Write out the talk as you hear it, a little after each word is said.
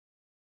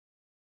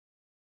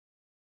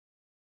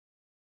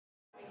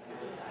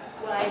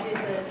I did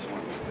this.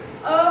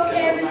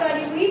 Okay,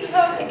 everybody, we took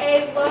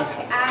a look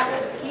at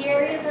what ski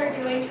areas are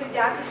doing to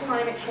adapt to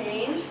climate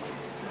change.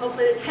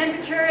 Hopefully the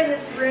temperature in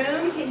this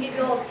room can give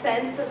you a little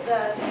sense of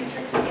the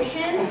future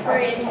conditions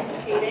we're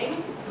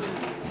anticipating.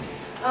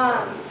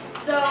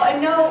 So I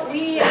know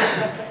we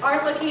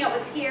aren't looking at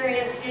what ski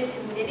areas did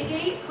to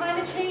mitigate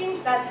climate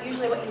change. That's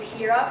usually what you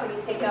hear of when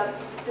you think of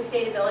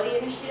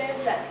sustainability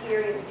initiatives that ski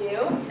areas do,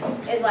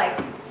 is like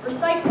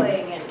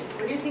recycling and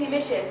reducing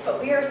emissions, but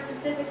we are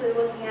specifically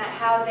looking at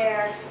how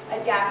they're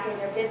adapting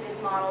their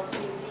business models to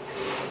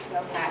decrease the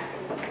snowpack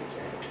in the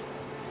future.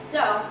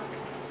 So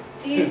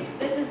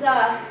this is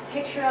a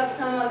picture of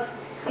some of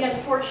the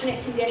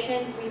unfortunate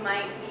conditions we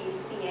might be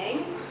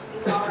seeing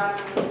in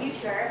Colorado in the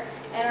future.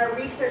 And our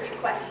research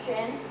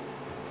question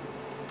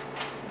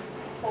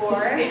for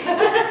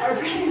our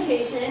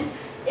presentation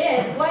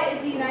is, what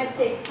is the United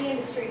States ski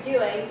industry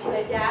doing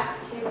to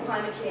adapt to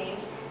climate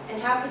change,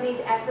 and how can these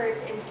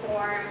efforts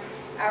inform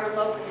our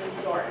local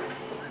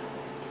resorts?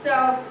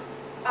 So,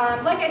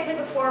 like I said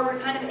before, we're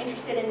kind of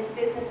interested in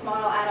business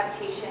model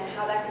adaptation,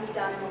 how that can be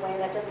done in a way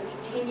that doesn't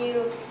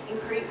continue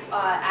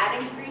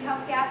adding to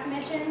greenhouse gas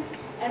emissions,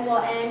 and we'll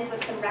end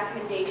with some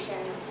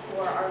recommendations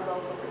for our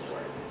local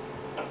resorts.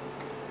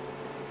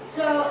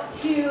 So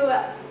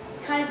to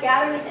kind of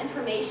gather this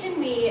information,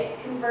 we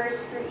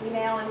conversed through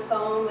email and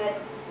phone with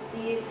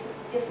these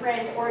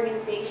different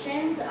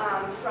organizations,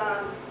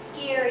 from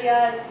ski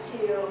areas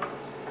to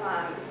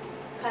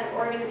kind of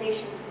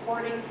organizations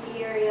supporting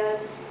ski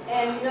areas.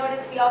 And you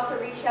notice we also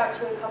reached out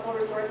to a couple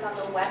resorts on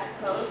the West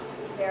Coast,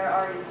 since they're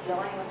already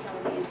dealing with some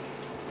of these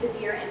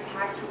severe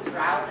impacts from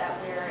drought that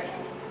we're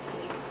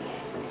anticipating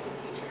seeing in the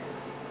future.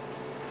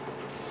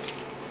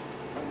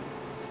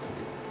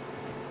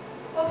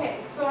 Okay,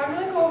 so I'm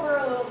going to go over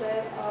a little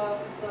bit of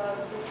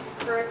this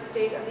current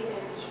state of the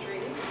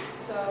industry.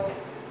 So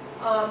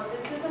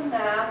this is a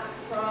map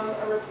from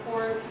a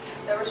report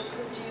that was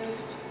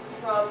produced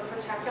from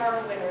Protect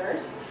Our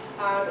Winners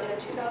in a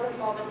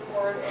 2012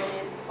 report, and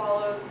it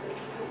follows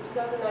the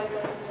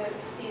 2009-2010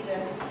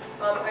 season.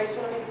 I just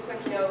want to make a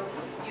quick note.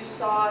 You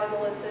saw in the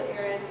list that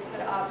Aaron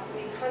put up,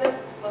 we kind of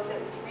looked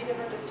at 3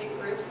 different distinct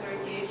groups that are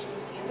engaged in the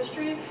ski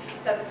industry.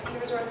 That's ski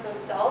resorts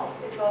themselves,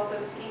 it's also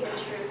ski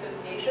industry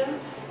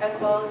associations, as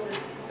well as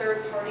this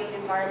third-party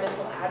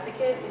environmental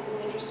advocate. It's an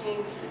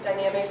interesting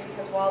dynamic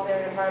because while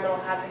they're an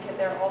environmental advocate,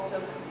 they're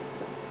also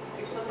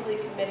explicitly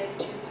committed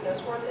to the snow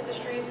sports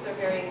industry, so they're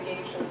very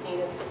engaged in seeing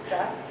its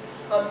success.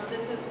 So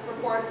this is the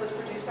report was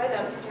produced by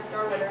them, Protect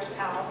Our Winners,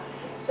 PAL.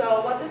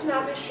 So what this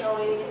map is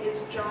showing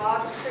is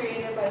jobs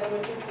created by the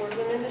winter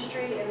tourism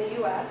industry in the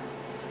U.S.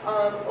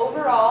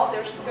 Overall,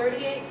 there's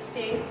 38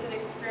 states that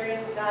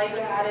experience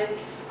value-added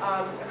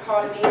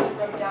economies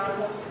from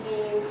downhill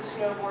skiing,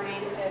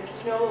 snowboarding, and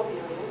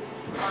snowmobiling.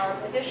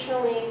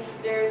 Additionally,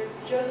 there's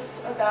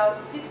just about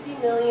 60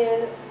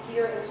 million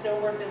skier and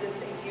snowboard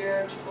visits a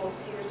year to both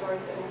ski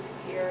resorts and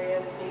ski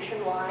areas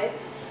nationwide.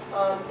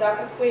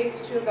 That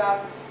equates to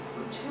about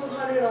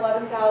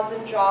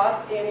 211,000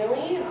 jobs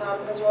annually,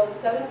 as well as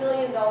 $7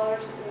 billion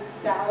in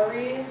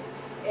salaries.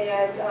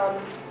 And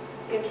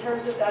in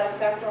terms of that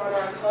effect on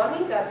our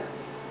economy, that's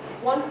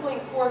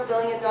 $1.4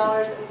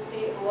 billion in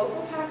state and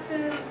local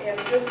taxes, and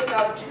just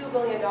about $2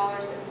 billion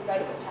in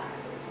federal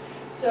taxes.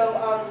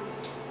 So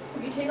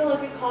if you take a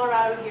look at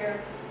Colorado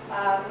here,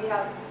 we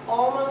have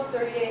almost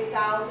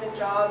 38,000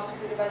 jobs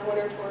created by the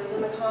winter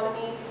tourism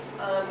economy.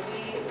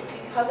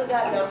 Because of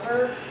that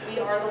number, we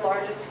are the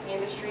largest ski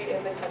industry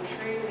in the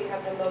country. We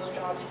have the most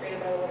jobs created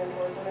by the winter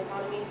tourism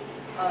economy.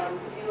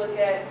 If you look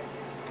at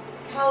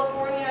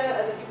California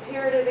as a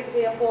comparative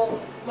example,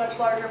 much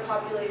larger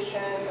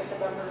population, but the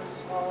number is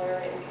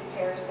smaller in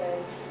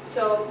comparison.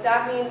 So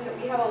that means that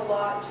we have a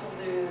lot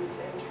to lose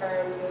in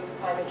terms of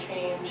climate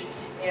change,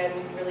 and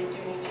we really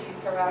do need to be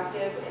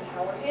proactive in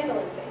how we're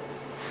handling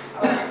things.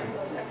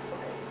 Next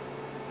slide.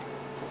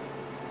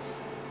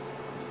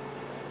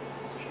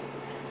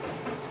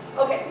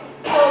 Okay,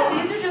 so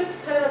these are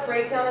just kind of a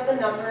breakdown of the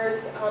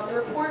numbers. The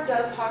report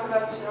does talk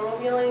about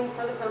snowmobiling.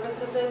 For the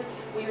purpose of this,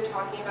 we are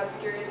talking about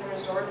ski areas and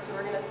resorts, so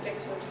we're going to stick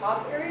to the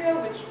top area,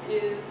 which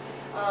is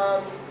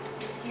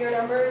the skier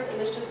numbers, and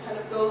this just kind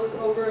of goes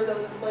over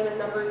those employment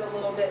numbers a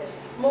little bit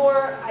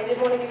more. I did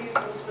want to give you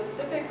some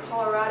specific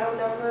Colorado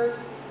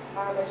numbers.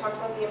 I talked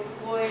about the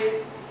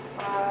employees.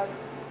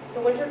 The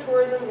winter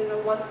tourism is a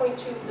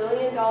 $1.2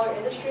 billion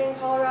industry in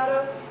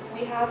Colorado.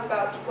 We have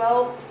about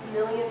 12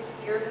 million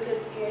skier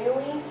visits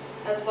annually,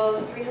 as well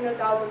as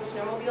 300,000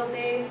 snowmobile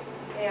days,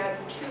 and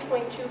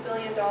 $2.2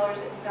 billion in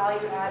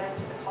value added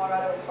to the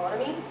Colorado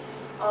economy.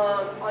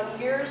 On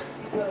years,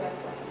 you can go to the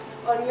next slide.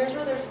 On years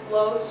where there's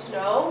low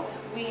snow,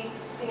 we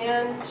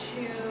stand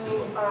to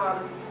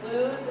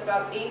lose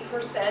about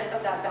 8%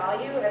 of that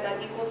value, and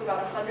that equals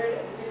about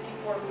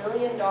 $154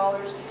 million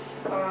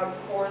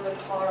for the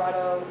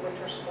Colorado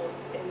winter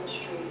sports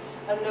industry.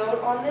 A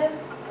note on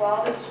this,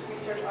 while this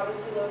research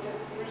obviously looked at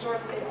ski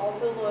resorts, it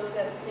also looked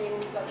at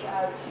things such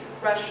as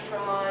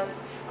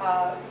restaurants,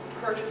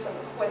 purchase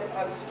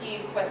of ski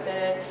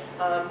equipment,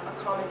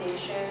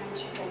 accommodation,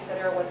 to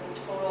consider what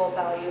the total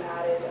value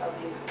added of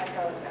the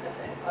economic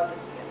benefit of the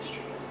ski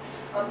industry is.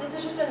 This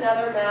is just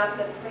another map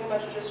that pretty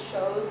much just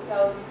shows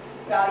those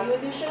value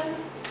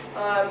additions.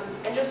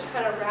 And just to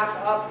kind of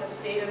wrap up the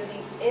state of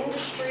the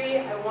industry,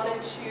 I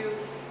wanted to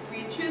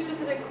read two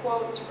specific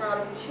quotes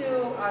from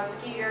two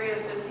ski area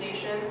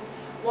associations.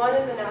 One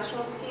is the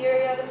National Ski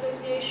Area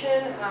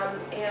Association,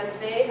 and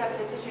they have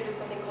instituted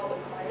something called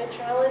the Climate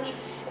Challenge,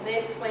 and they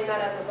explain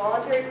that as a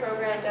voluntary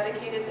program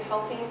dedicated to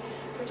helping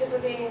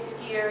participating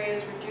ski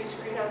areas reduce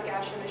greenhouse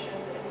gas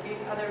emissions and reap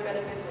other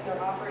benefits in their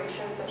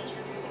operations, such as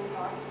reducing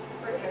costs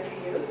for energy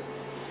use.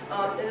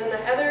 And then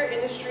the other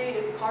industry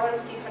is Colorado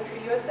Ski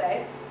Country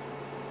USA,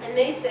 and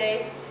they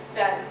say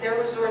that their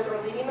resorts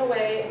are leading the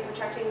way in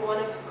protecting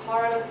one of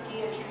Colorado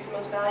ski industry's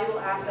most valuable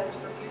assets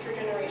for future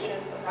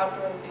generations of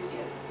outdoor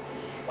enthusiasts.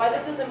 Why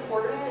this is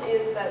important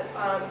is that,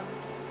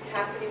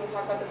 Cassidy will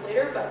talk about this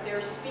later, but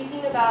they're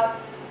speaking about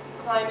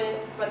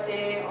climate, but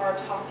they are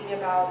talking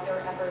about their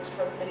efforts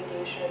towards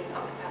mitigation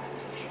of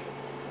adaptation.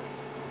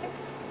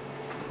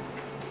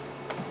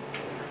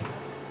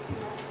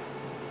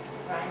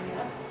 Ryan,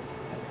 yeah.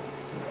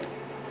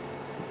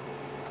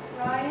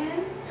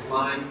 Ryan?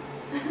 Mine.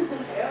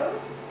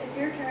 It's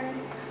your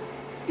turn.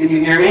 Can you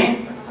hear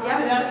me?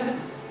 Yeah.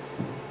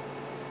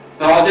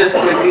 So I'll just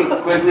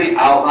quickly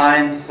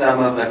outline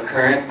some of the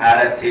current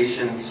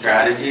adaptation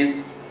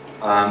strategies.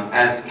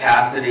 As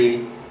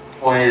Cassidy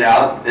pointed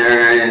out,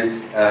 there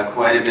is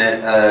quite a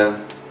bit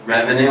of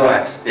revenue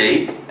at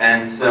stake,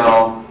 and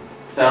so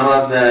some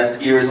of the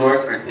ski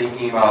resorts are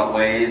thinking about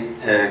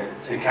ways to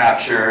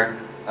capture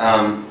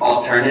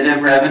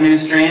alternative revenue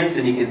streams,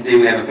 and you can see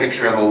we have a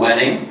picture of a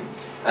wedding,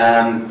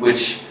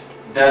 which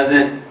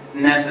doesn't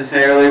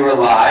necessarily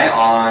rely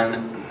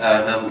on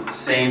the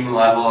same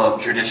level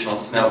of traditional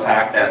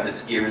snowpack that the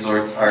ski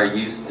resorts are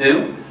used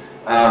to.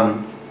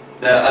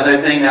 The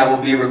other thing that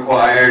will be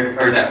required,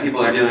 or that people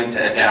are doing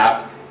to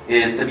adapt,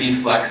 is to be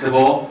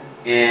flexible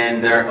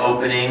in their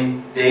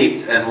opening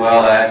dates as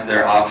well as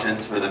their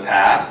options for the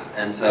pass.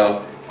 And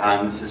so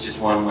this is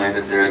just one way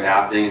that they're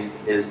adapting,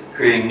 is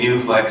creating new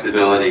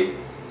flexibility.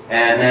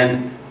 And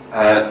then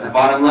the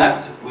bottom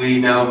left, we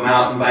know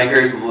mountain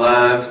bikers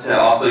love to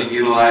also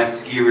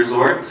utilize ski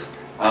resorts.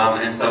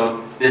 And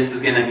so this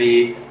is going to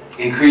be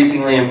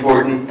increasingly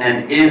important,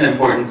 and is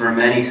important for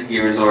many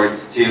ski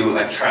resorts, to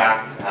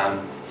attract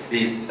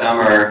these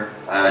summer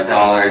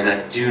dollars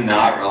that do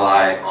not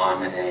rely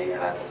on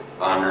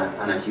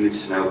a huge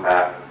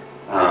snowpack.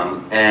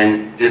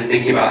 And just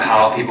thinking about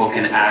how people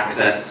can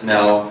access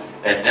snow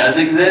that does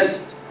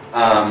exist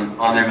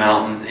on their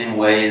mountains in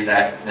ways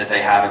that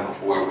they haven't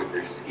before with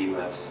their ski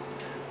lifts.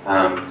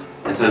 And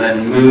so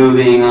then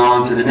moving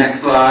on to the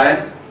next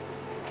slide.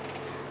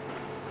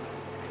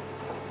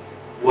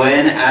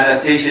 When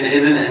adaptation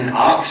isn't an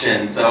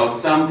option, so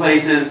some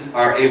places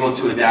are able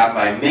to adapt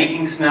by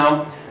making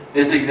snow.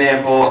 This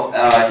example,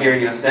 here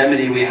in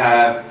Yosemite, we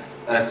have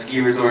a ski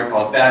resort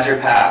called Badger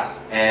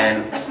Pass,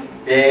 and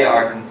they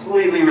are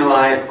completely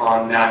reliant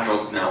on natural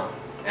snow.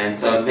 And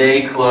so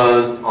they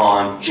closed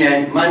on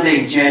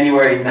Monday,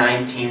 January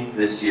 19th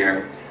this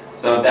year.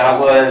 So that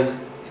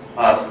was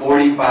a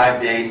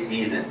 45-day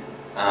season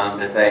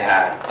that they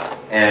had.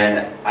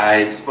 And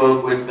I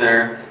spoke with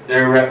their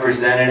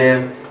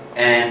representative,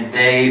 and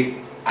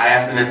I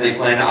asked them if they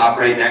plan to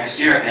operate next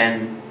year,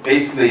 and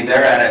basically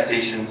their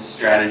adaptation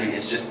strategy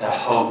is just to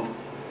hope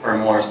for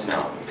more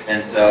snow.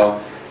 And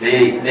so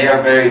they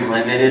are very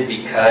limited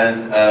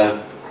because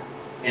of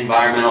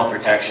environmental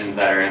protections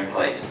that are in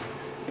place.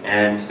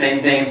 And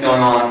same thing's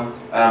going on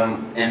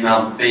in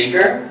Mount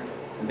Baker.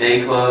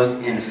 They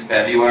closed in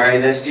February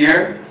this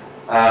year,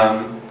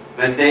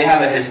 but they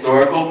have a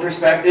historical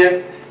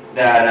perspective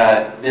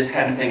that this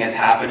kind of thing has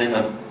happened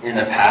in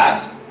the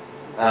past.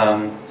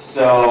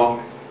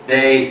 So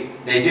they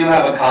do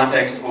have a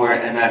context for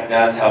it, and that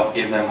does help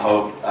give them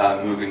hope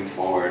moving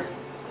forward.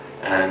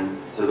 And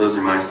so those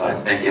are my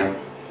slides. Thank you.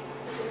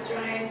 Thanks,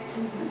 Ryan.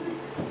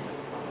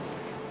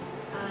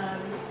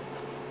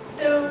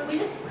 So we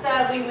just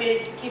thought we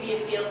would give you a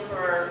feel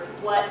for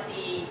what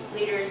the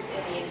leaders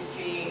in the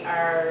industry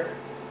are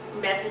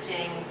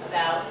messaging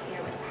about,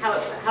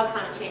 how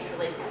climate change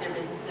relates to their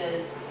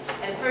businesses.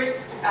 And the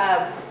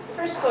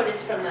first quote is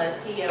from the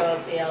CEO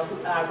of Vail,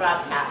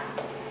 Rob Katz.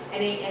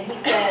 And he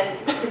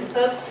says, to the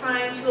folks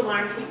trying to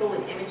alarm people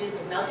with images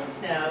of melting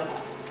snow,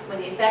 when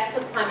the effects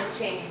of climate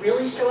change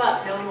really show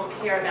up, no one will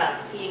care about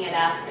skiing at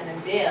Aspen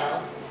and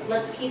Vail.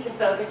 Let's keep the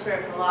focus where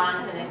it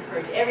belongs and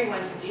encourage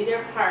everyone to do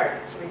their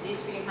part to reduce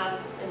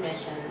greenhouse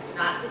emissions,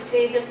 not to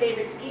save their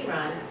favorite ski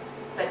run,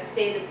 but to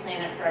save the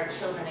planet for our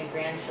children and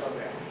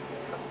grandchildren.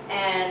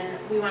 And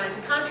we wanted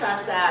to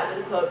contrast that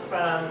with a quote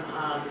from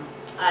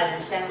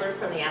Adam Schindler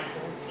from the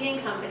Aspen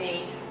Skiing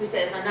Company, who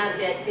says, I'm not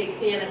a big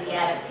fan of the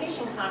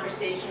adaptation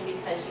conversation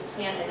because you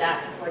can't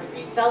adapt to 4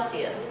 degrees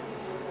Celsius.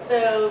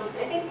 So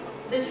I think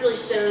this really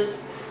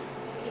shows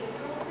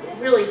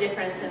really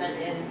difference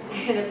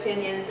in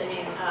opinions. I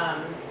mean,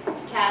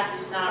 Katz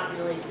is not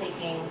really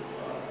taking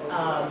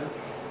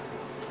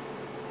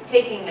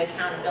taking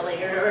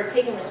accountability or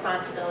taking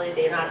responsibility.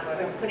 They're not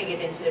putting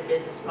it into their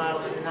business model,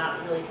 and they're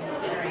not really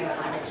considering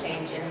climate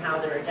change and how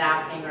they're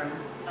adapting or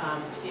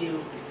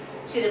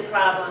to the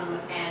problem.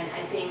 And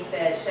I think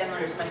that Schindler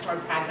is much more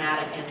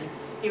pragmatic, and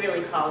he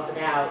really calls it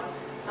out.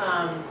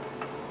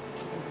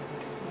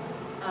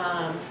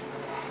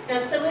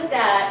 So with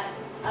that,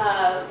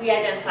 we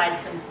identified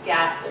some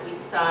gaps that we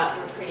thought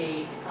were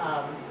pretty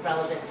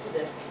relevant to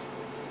this.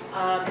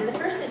 And the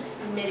first is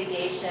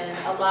mitigation.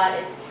 A lot,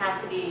 as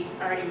Cassidy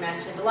already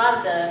mentioned, a lot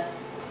of the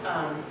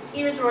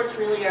ski resorts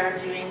really are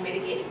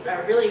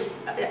really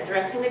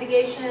addressing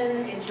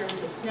mitigation in terms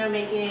of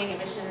snowmaking,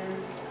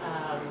 emissions,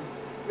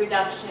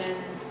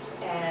 reductions,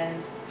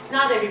 and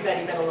not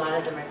everybody, but a lot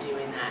of them are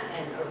doing that.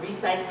 And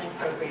recycling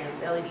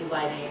programs, LED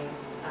lighting,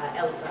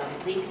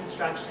 lead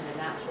construction, and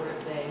that sort of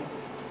thing.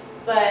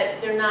 But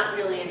they're not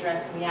really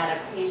addressing the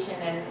adaptation.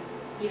 And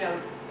you know,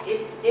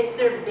 if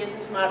their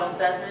business model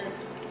doesn't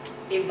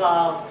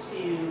evolve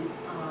to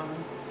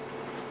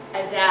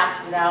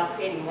adapt without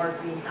creating more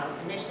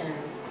greenhouse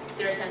emissions,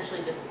 they're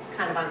essentially just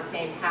kind of on the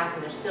same path,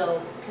 and they're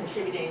still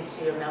contributing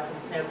to a melting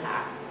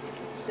snowpack.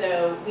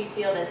 So we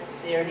feel that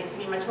there needs to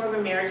be much more of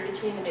a marriage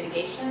between the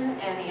mitigation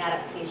and the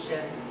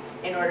adaptation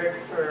in order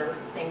for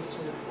things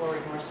to move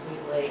forward more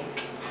smoothly.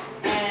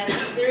 And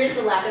there is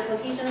a lack of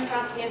cohesion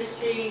across the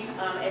industry.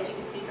 As you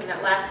can see from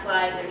that last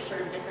slide, there's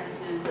sort of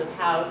differences of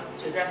how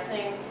to address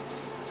things.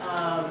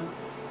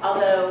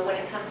 Although when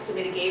it comes to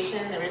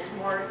mitigation, there is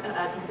more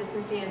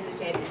consistency and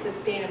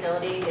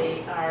sustainability.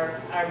 They are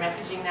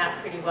messaging that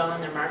pretty well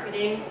in their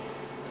marketing.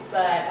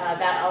 But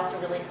that also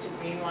relates to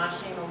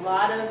greenwashing. A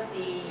lot of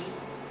the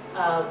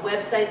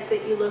websites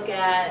that you look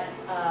at,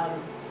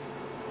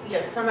 you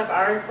know, some of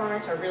our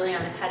informants are really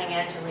on the cutting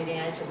edge and leading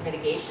edge of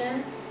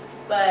mitigation.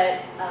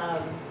 But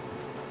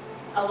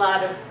a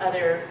lot of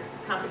other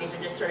companies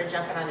are just sort of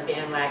jumping on the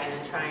bandwagon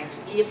and trying to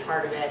be a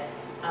part of it.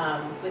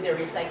 With their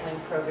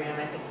recycling program,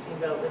 I think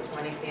Steamboat was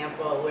one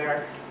example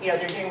where, you know,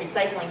 they're doing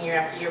recycling year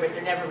after year, but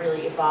they're never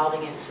really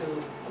evolving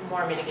into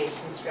more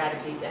mitigation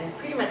strategies. And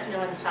pretty much no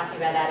one's talking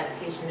about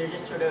adaptation. They're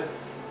just sort of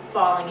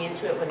falling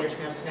into it when there's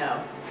no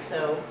snow.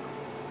 So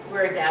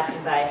we're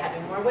adapting by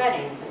having more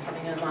weddings and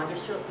having a longer,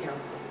 you know,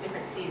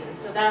 different seasons.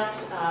 So that's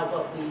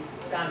what we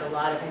found a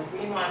lot of. And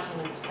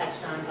greenwashing was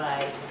touched on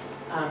by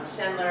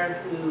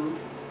Schindler, who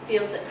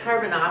feels that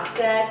carbon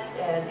offsets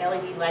and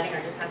LED lighting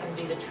are just not going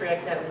to do the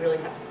trick, that we really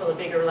have to pull a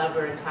bigger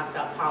lever and talk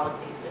about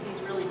policy. So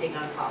he's really big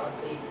on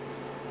policy.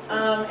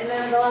 And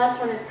then the last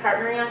one is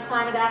partnering on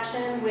climate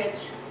action,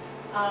 which,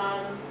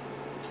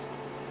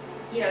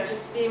 you know,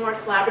 just being more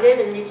collaborative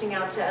and reaching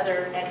out to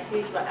other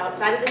entities but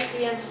outside of the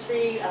ski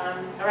industry.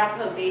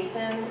 Arapahoe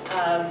Basin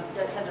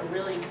that has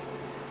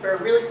for a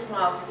really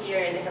small ski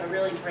area, they have a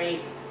really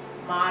great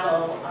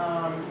model.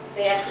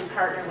 They actually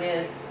partner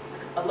with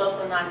a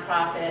local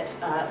nonprofit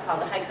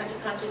called the High Country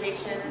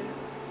Conservation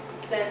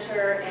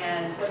Center,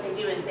 and what they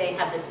do is they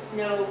have this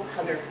snow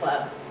hugger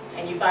club,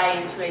 and you buy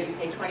into it, you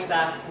pay $20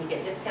 and you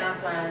get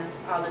discounts on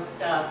all this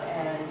stuff,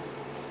 and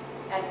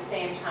at the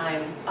same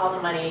time, all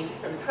the money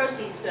from the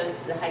proceeds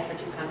goes to the High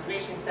Country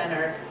Conservation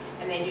Center,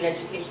 and they do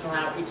educational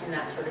outreach and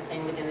that sort of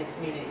thing within the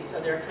community, so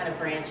they're kind of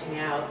branching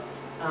out.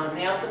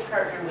 They also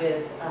partner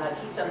with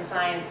Keystone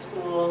Science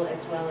School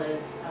as well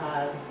as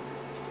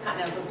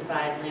Continental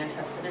Divide Land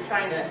Trust, so they're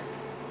trying to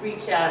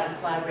reach out and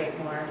collaborate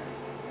more.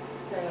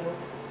 So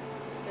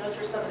those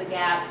were some of the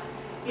gaps.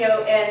 You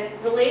know, and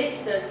related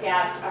to those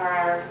gaps are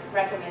our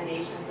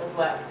recommendations of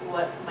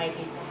what might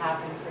need to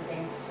happen for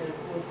things to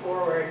move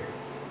forward.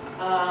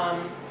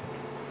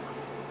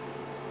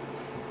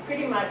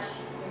 Pretty much,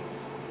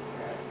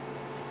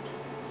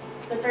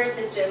 the first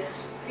is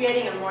just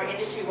creating a more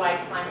industry-wide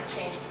climate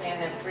change plan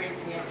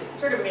that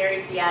sort of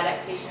marries the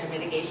adaptation and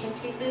mitigation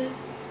pieces.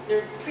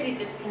 They're pretty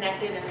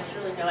disconnected, and there's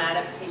really no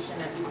adaptation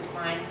that we could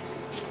find to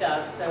speak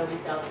of, so we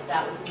felt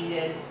that was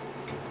needed.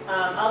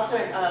 Also,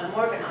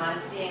 more of an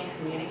honesty in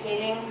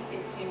communicating.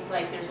 It seems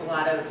like there is a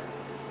lot of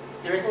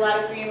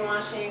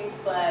greenwashing,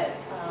 but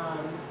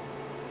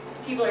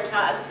the people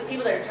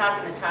that are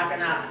talking the talk are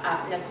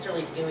not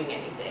necessarily doing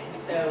anything.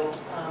 So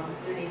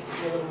there needs to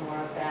be a little more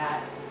of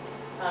that.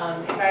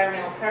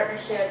 Environmental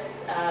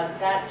partnerships,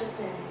 that just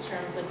in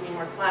terms of being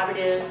more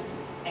collaborative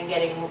and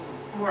getting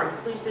more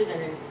inclusive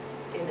and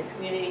in the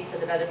community so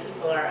that other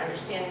people are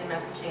understanding the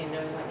messaging and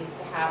knowing what needs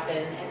to happen.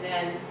 And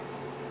then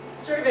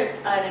sort of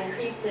an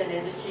increase in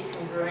industry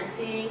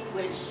congruency,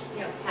 which,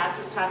 you know, Cass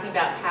was talking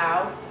about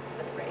POW, is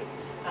that right?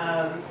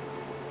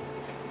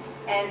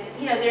 And,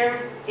 you know,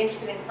 they're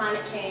interested in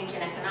climate change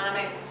and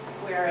economics,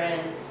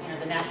 whereas, you know,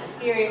 the National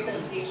Ski Area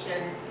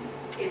Association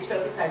is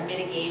focused on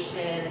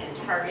mitigation and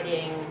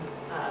targeting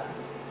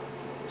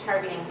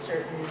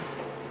certain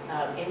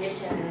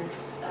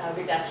emissions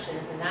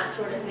reductions and that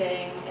sort of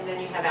thing. And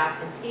then you have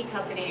Aspen Ski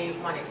Company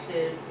wanting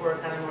to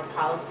work on a more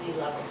policy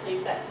level. So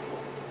you've got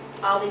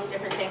all these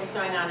different things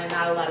going on and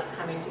not a lot of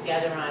coming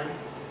together on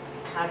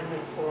how to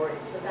move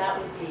forward. So that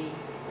would be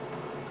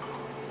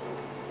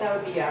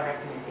our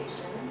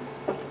recommendations.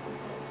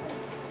 That's it.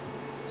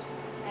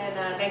 And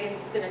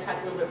Megan's going to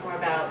talk a little bit more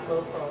about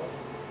local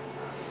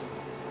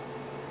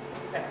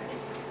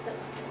recommendations.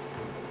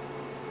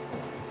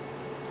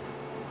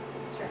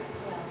 Sure.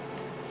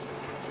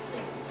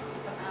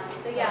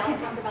 So yeah, I'll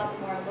talk about the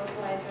more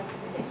localized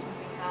recommendations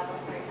we have.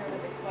 I'll start here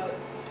with a quote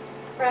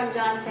from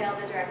John Sale,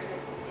 the Director of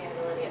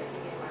Sustainability at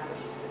CDMR,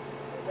 which is just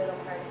a little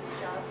part of his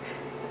job.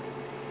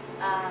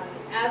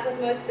 As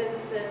with most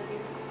businesses,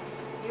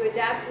 you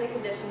adapt to the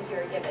conditions you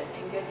are given,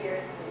 in good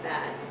years and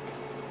bad.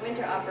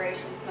 Winter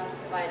operations must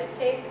provide a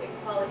safe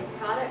and quality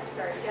product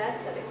for our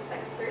guests that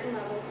expect certain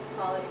levels of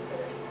quality for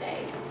their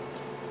stay.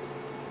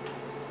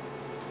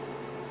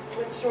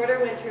 With shorter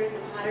winters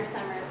and hotter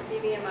summers,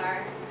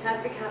 CBMR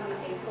has become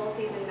a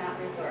full-season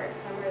mountain resort.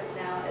 Summer is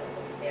now a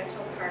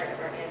substantial part of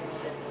our annual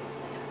business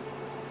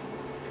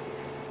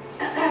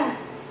plan.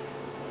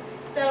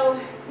 So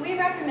we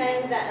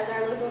recommend that as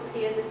our local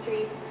ski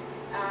industry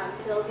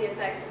feels the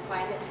effects of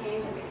climate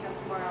change and becomes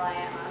more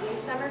reliant on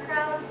these summer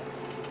crowds,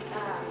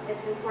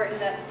 it's important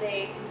that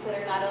they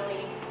consider not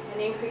only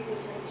an increase in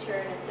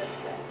temperature and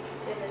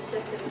a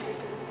shift in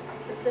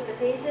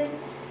precipitation,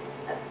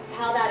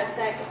 how that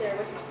affects their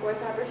winter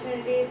sports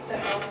opportunities, but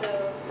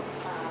also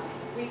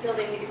we feel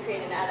they need to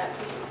create an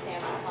adaptation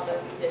plan on how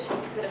those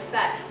conditions could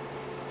affect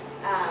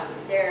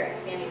their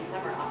expanding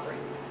summer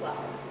offerings as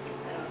well.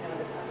 I don't know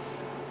that that's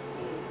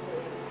being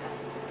really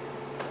discussed.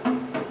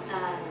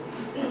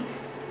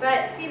 But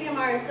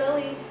CBMR is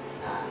solely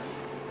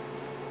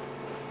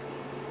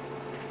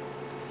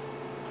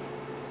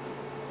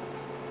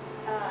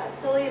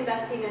solely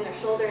investing in their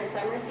shoulder and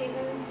summer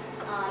seasons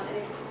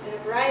in a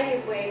variety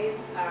of ways,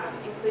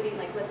 including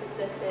like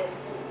lift-assisted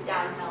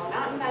downhill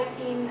mountain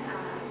biking,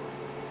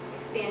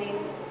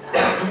 expanding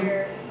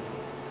their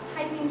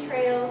hiking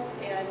trails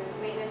and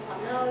maintenance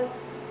on those,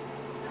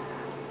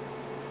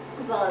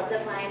 as well as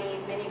zip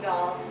lining, mini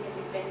golf,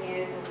 music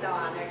venues, and so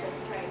on. They're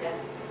just trying to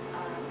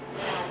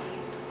add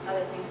these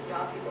other things to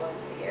draw people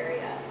into the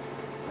area.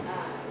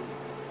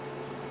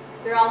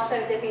 They're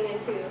also dipping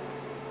into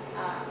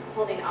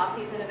holding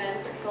off-season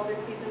events or shoulder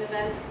season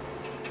events,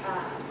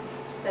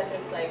 such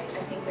as like,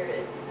 I think there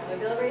is a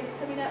snowmobile race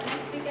coming up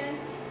next weekend.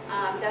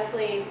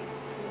 Definitely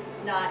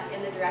not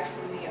in the direction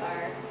we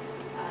are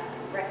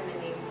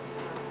recommending,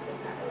 so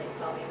it's not really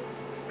solving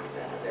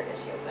the other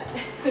issue,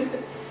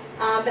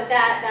 but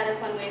that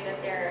is one way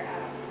that they're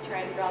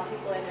trying to draw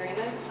people in during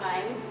those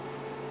times.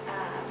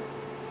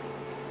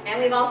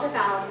 And we've also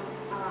found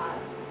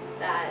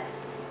that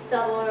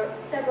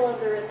several of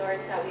the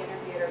resorts that we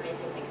interviewed are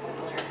making like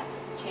similar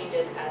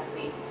changes as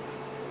we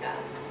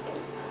discussed.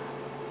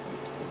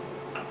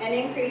 An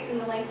increase in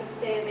the length of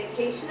stay of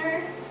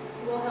vacationers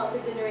will help to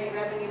generate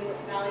revenue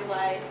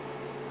valley-wide.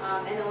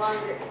 In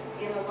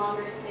a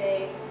longer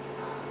stay,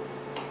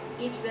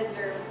 each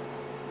visitor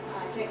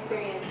can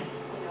experience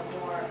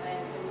more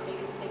and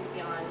maybe some things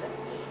beyond just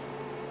skiing.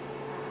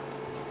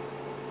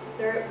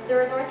 The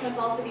resorts must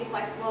also be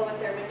flexible with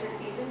their winter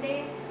season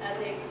dates as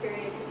they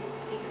experience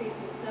a decrease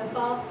in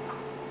snowfall.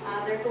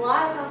 There's a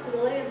lot of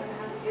possibilities on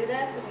how to do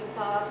this, and we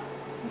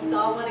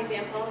saw one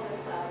example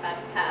with Bad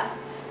Path,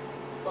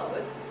 it's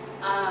closed,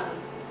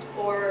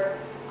 or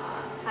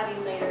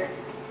having later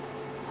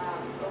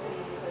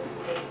opening and closing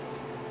dates,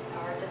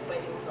 or just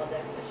waiting until the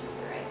conditions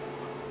are right.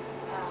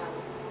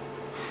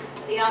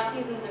 The off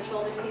seasons or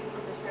shoulder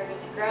seasons are starting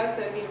to grow,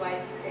 so it would be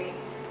wise to create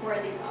more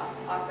of these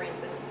offerings,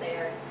 which they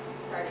are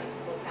starting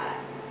to look at.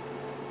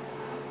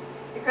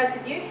 The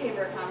Crescent View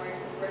Chamber of Commerce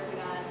is working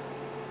on,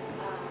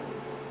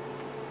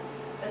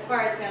 as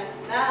far as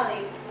Madison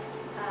Valley,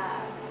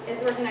 is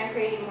working on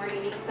creating more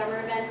unique summer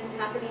events and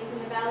happenings in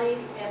the valley,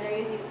 and they're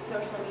using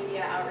social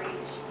media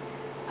outreach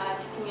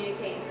to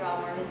communicate and draw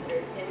more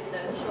visitors into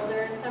those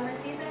shoulder and summer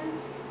seasons.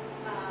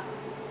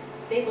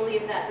 They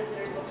believe that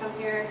visitors will come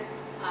here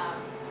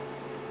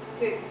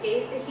to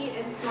escape the heat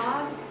and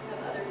smog of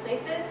other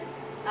places,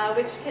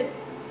 which could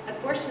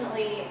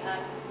unfortunately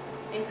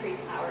increase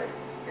hours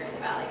here in the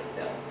valley.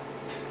 So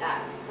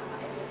that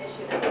is an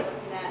issue that we're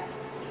looking at.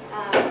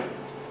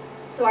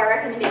 So our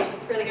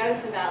recommendations for the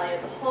Gunnison Valley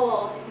as a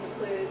whole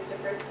includes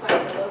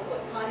diversifying the local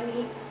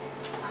economy,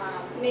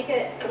 to make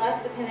it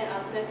less dependent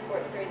on snow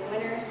sports during the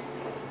winter,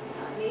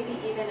 maybe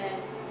even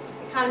an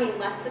economy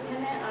less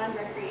dependent on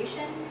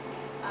recreation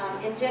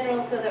in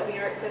general, so that we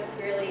aren't so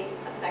severely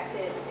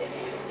affected in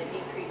a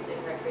decrease in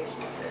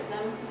recreational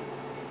tourism.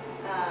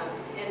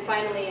 And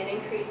finally, an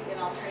increase in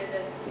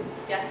alternative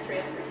guest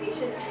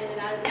transportation in and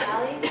out of the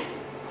valley.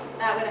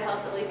 That would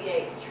help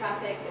alleviate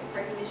traffic and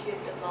parking issues,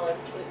 as well as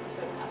pollutants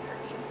from that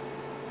parking,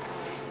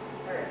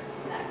 or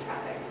that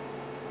traffic.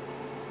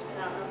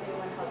 And I don't know if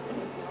anyone has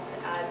anything else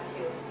to add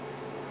to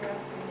the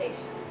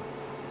recommendations.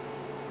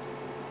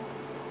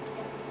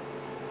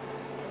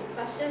 Any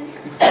questions?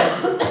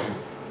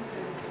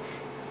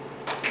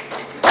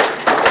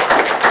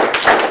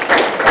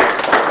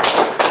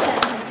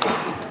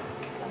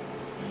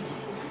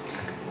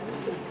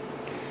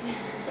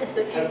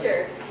 The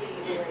future.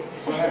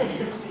 So have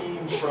you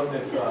seen from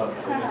this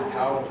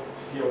POW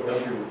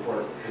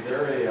report, is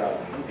there a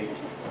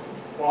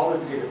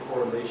qualitative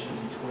correlation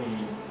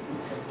between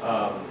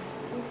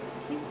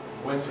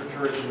winter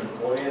tourism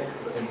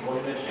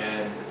employment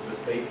and the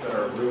states that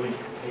are really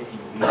taking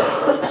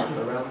leadership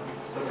around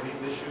some of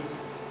these issues?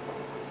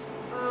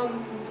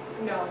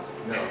 No.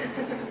 No.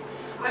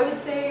 I would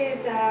say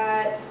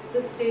that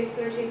the states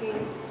that are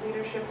taking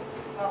leadership,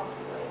 well,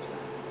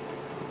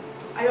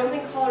 I don't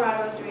think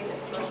Colorado is doing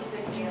as much as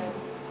they can.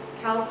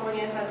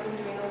 California has been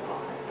doing a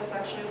lot. That's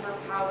actually where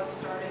POW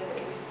started.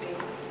 It was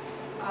based.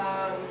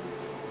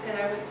 And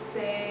I would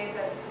say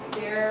that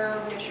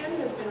their mission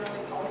has been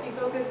really policy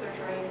focused. They're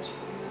trying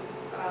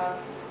to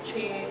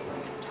change,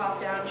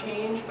 top-down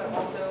change, but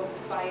also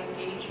by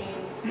engaging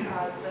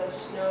the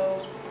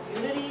snow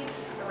community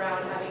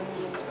around having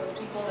these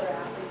spokespeople that are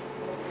athletes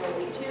people can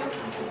relate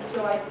to.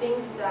 So I think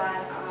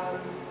that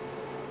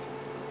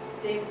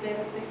they've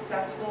been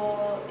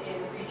successful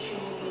in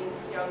reaching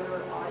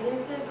younger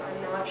audiences.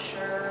 I'm not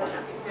sure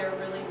if they're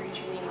really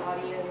reaching the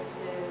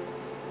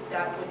audiences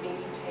that would maybe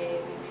be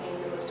paying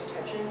the most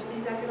attention to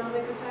these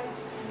economic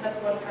effects. That's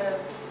one kind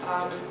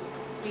of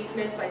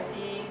weakness I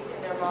see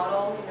in their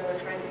model. You know, they're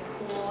trying to be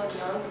cool and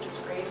young, which is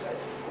great, but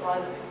a lot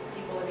of the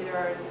people that either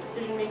are in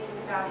decision-making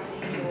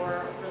capacity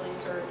or really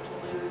serve to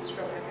lose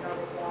from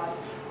economic loss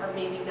are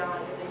maybe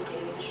not as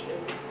engaged in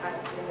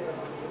their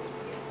audience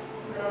base.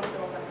 I don't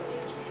know if that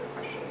really answers your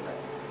question, but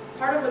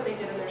part of what they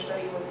did in their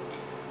study was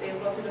they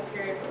looked at a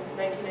period from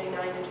 1999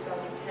 to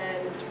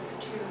 2010 and took the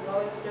two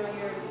lowest snow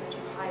years and the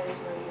two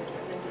highest snow years,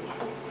 and then just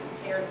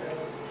compared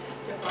those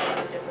to find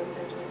what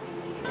differences would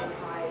be in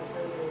high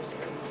snow years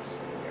and low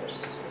snow years.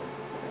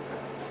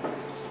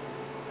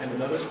 And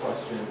another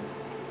question,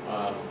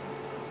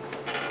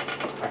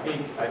 I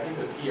think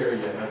the ski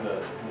area has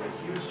a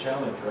huge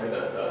challenge right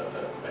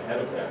ahead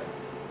of them,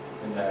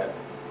 in that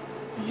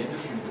the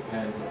industry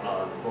depends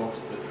on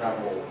folks to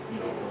travel,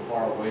 from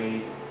far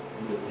away,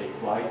 either take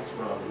flights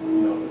from,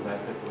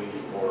 domestically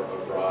or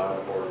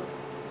abroad, or,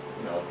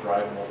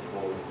 drive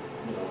multiple,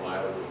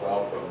 miles as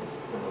well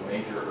from a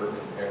major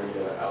urban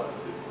area out to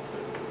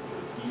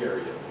the ski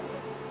areas.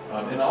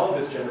 And all of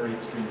this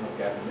generates greenhouse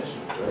gas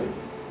emissions,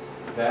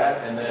 right?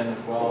 That, and then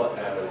as well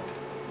as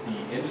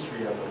the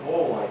industry as a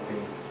whole, I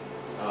think,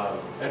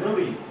 and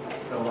really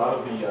a lot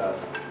of the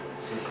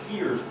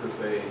skiers per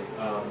se,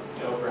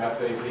 perhaps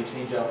they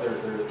change out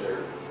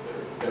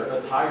their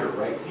attire,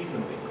 right,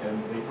 seasonally,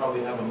 and they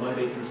probably have a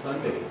Monday through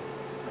Sunday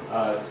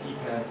ski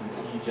pants and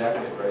ski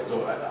jacket, right?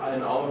 So,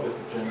 and all of this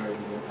is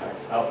generating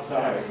impacts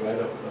outside, right,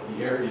 of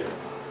the area.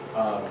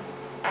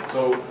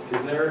 So,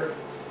 is there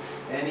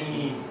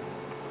any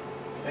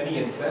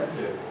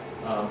incentive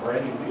or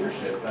any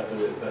leadership that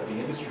the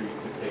industry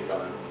could take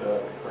on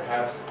to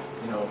perhaps,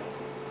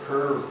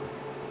 curb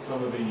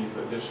some of these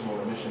additional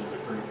emissions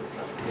occurring from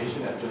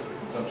transportation and just the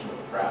consumption of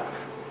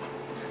craft?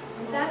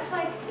 That's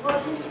well,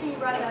 it's interesting you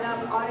brought that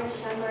up. Auden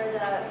Schindler,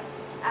 the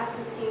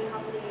Aspen Skiing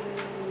Company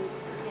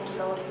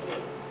sustainability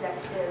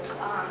executive,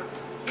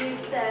 he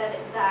said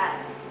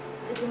that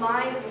the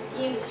demise of the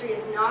ski industry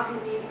is not going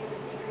to be because of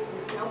decrease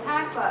in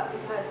snowpack, but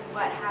because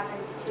what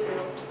happens to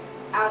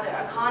our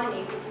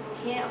economy, so people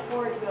can't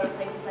afford to go to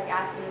places like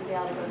Aspen and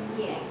Vail to go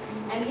skiing.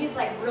 And he's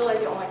really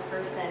the only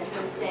person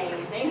who's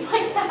saying things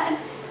like that.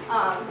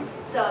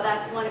 So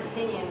that's one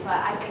opinion, but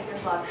I think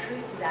there's a lot of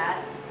truth to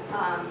that.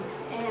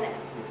 And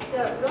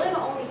really the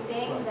only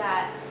thing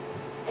that,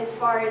 as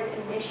far as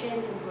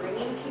emissions and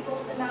bringing people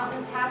to the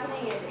mountains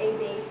happening, is A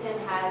Basin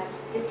has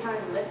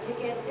discounted lift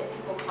tickets if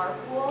people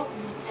carpool,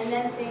 and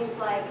then things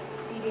like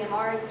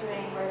CDMR is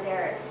doing where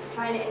they're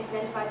trying to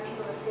incentivize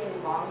people to stay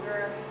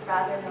longer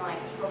rather than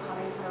people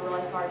coming from a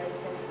really far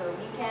distance for a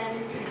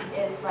weekend,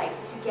 is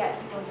to get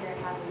people here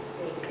and have them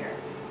stay here.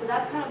 So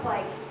that's kind of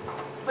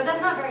but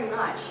that's not very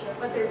much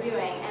what they're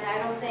doing, and I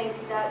don't think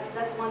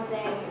that's one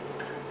thing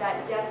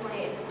that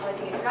definitely isn't really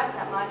being addressed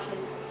that much,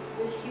 is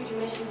there's huge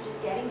emissions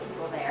just getting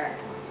people there.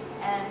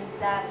 And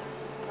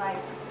that's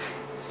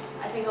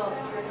I think all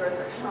ski resorts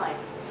are kind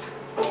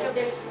of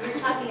You're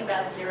talking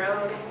about their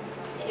own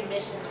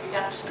emissions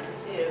reduction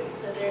too,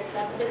 so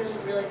that's been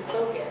really the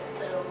focus.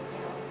 So,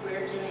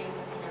 we're doing,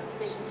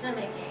 efficient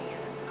snowmaking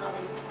and all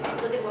these,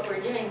 look at what we're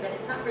doing, but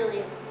it's not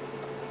really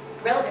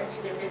relevant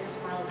to their business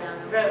model down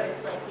the road.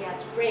 It's yeah,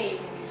 it's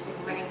great, maybe you're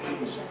saying running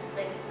competition,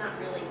 but it's not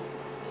really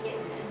hitting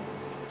it.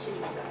 It's shitty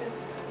result.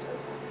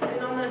 And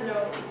on that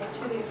note,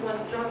 two things. One,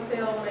 John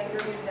Sale, when I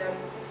interviewed him,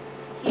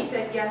 he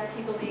said yes,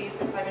 he believes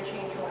that climate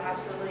change will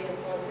absolutely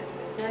influence his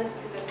business.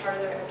 Is it part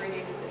of their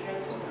everyday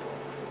decisions?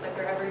 No.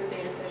 Their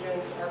everyday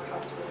decisions are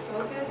customer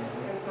focused,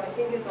 and so I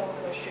think it's also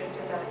a shift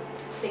in that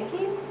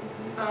thinking.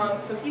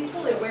 So he's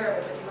totally aware of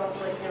it, but he's also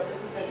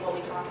this isn't what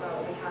we talk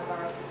about when we have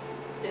our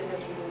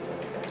business meetings in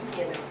the sense of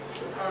P&L.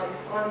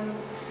 On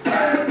the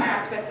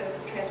aspect of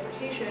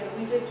transportation,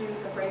 we did do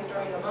some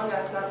brainstorming among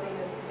us, not saying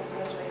that these things are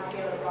necessarily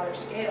happening on a broader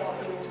scale.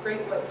 I mean, it's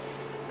great what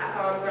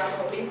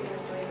Arapahoe Basin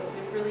is doing, but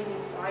we really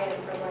need buy-in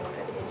from an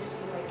entity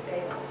like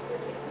Vail, for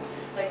example.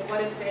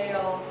 What if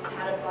Vail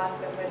had a bus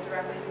that went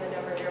directly from the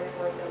Denver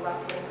airport that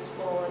left links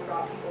full and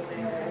brought people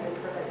there and then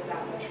prevented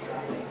that much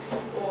driving?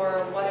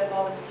 Or what if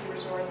all the ski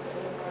resorts in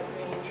the Front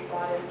Range which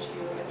bought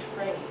into a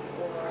train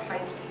or a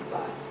high-speed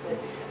bus that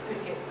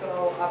could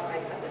go up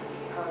I-70.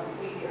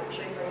 We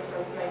actually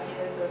brainstormed some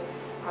ideas of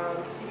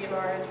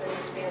CBMR has been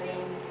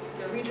expanding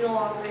their regional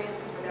offerings.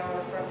 We're now on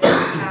a front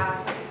range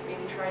pass,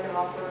 maybe trying to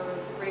offer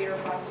greater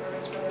bus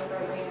service from the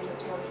front range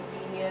that's more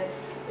convenient.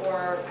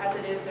 Or as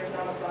it is, there's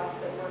not a bus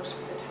that works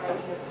with the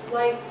timing of the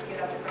flights to get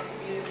out to Crescent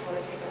View. We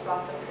want to take a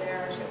bus up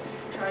there. So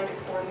trying to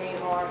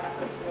coordinate all our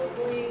efforts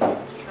locally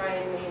to try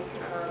and make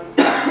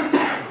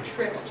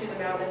trips to the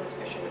mountain as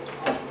efficient as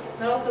possible.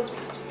 That also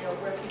speaks to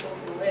where people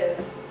can live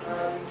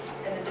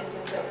and the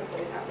distance that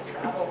employees have to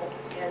travel.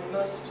 And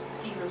most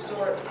ski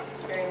resorts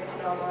experience a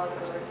phenomenon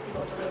where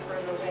people have to live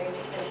further away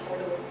so they can't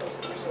afford to live close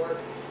to the resort.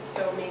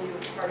 So maybe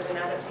part of an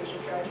adaptation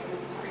strategy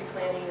would be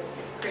pre-planning and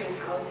creating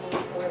housing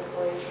for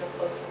employees that are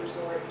close to the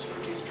resort to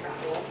reduce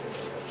travel.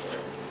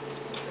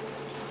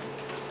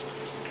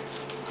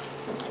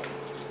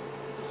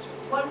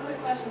 One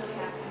quick question that we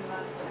have to move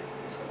on to the next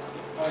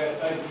one. Okay,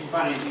 so if you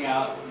find anything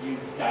out, you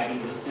dive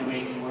into the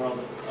snowmaking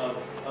world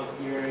of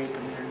ski areas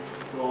and your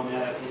role in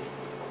adaptation?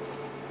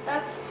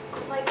 That's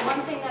like one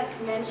thing that's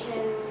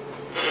mentioned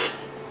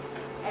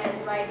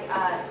as like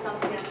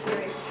something that's here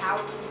is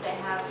couches. They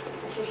have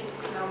efficient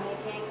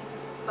snowmaking,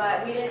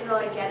 but we didn't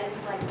really get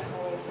into like the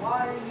whole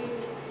water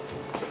use,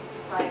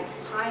 like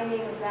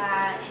timing of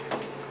that.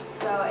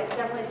 So it's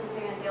definitely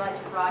something that they like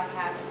to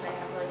broadcast as they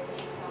have really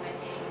efficient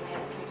snowmaking and they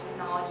have this new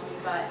technology,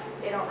 but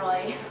they don't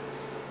really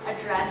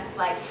address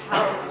like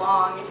how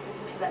long into the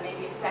future that may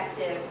be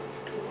effective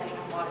depending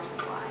on water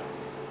supply.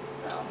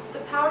 So the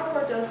power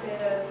board does say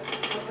that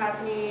what's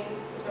happening,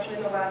 especially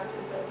in the West,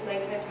 is that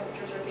nighttime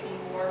temperatures are getting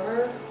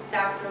warmer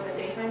faster than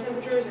daytime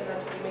temperatures, and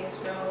that's when you make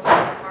snow. So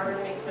it's harder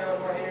to make snow,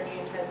 more energy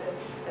intensive.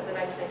 As the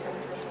nighttime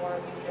temperatures warm,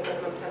 you need a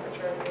minimum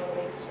temperature to be able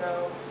to make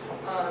snow.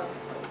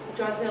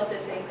 John Snell did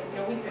say,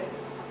 we could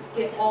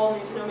get all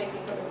new snowmaking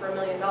equipment for $1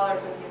 million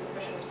and be as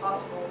efficient as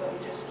possible, but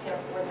we just can't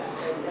afford that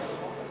right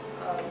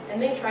now.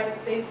 And they've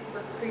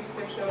increased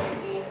their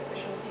snowmaking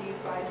efficiency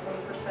by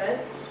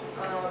 20%.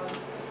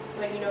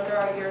 But there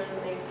are years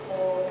when they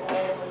pull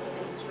all of what's in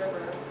the East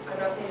River. I'm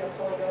not saying they're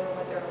pulling over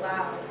what they're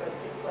allowed, but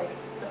it's like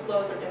the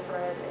flows are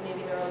different, and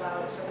maybe they're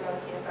allowed a certain amount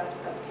of CFS,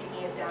 but that's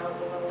taking it down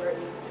below where it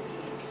needs to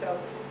be. So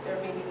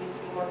there maybe needs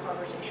to be more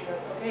conversation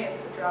of, okay,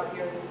 if it's a drought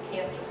here, then we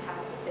can't just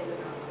have the same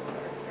amount of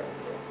water every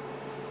day.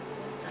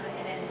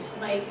 And then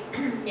Mike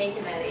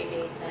Nathan at A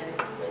Basin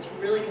was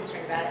really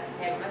concerned about it because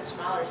they have a much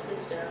smaller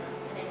system,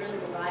 and they really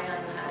rely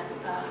on that.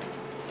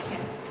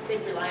 They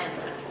rely on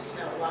the natural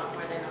snow a lot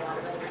more than a lot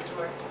of other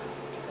resorts.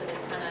 So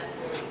they're kind of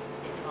really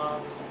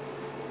involved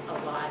a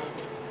lot in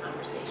this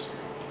conversation,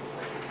 I think.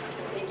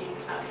 But they do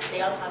talk,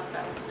 they all talk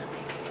about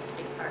snowmaking as a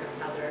big part of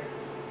how their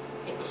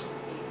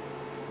efficiencies.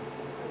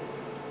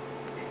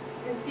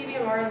 And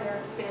CBMR in their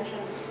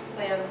expansion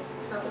plans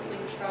purposely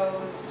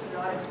chose to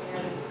not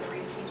expand into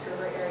the East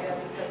River area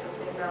because of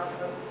the amount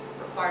of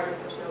requirement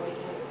for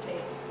snowmaking it would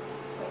take.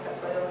 Like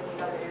that's why they're looking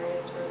at other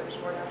areas where there's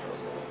more natural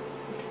snow.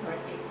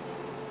 Northeast.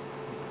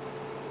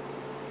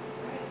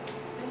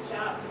 nice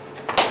job.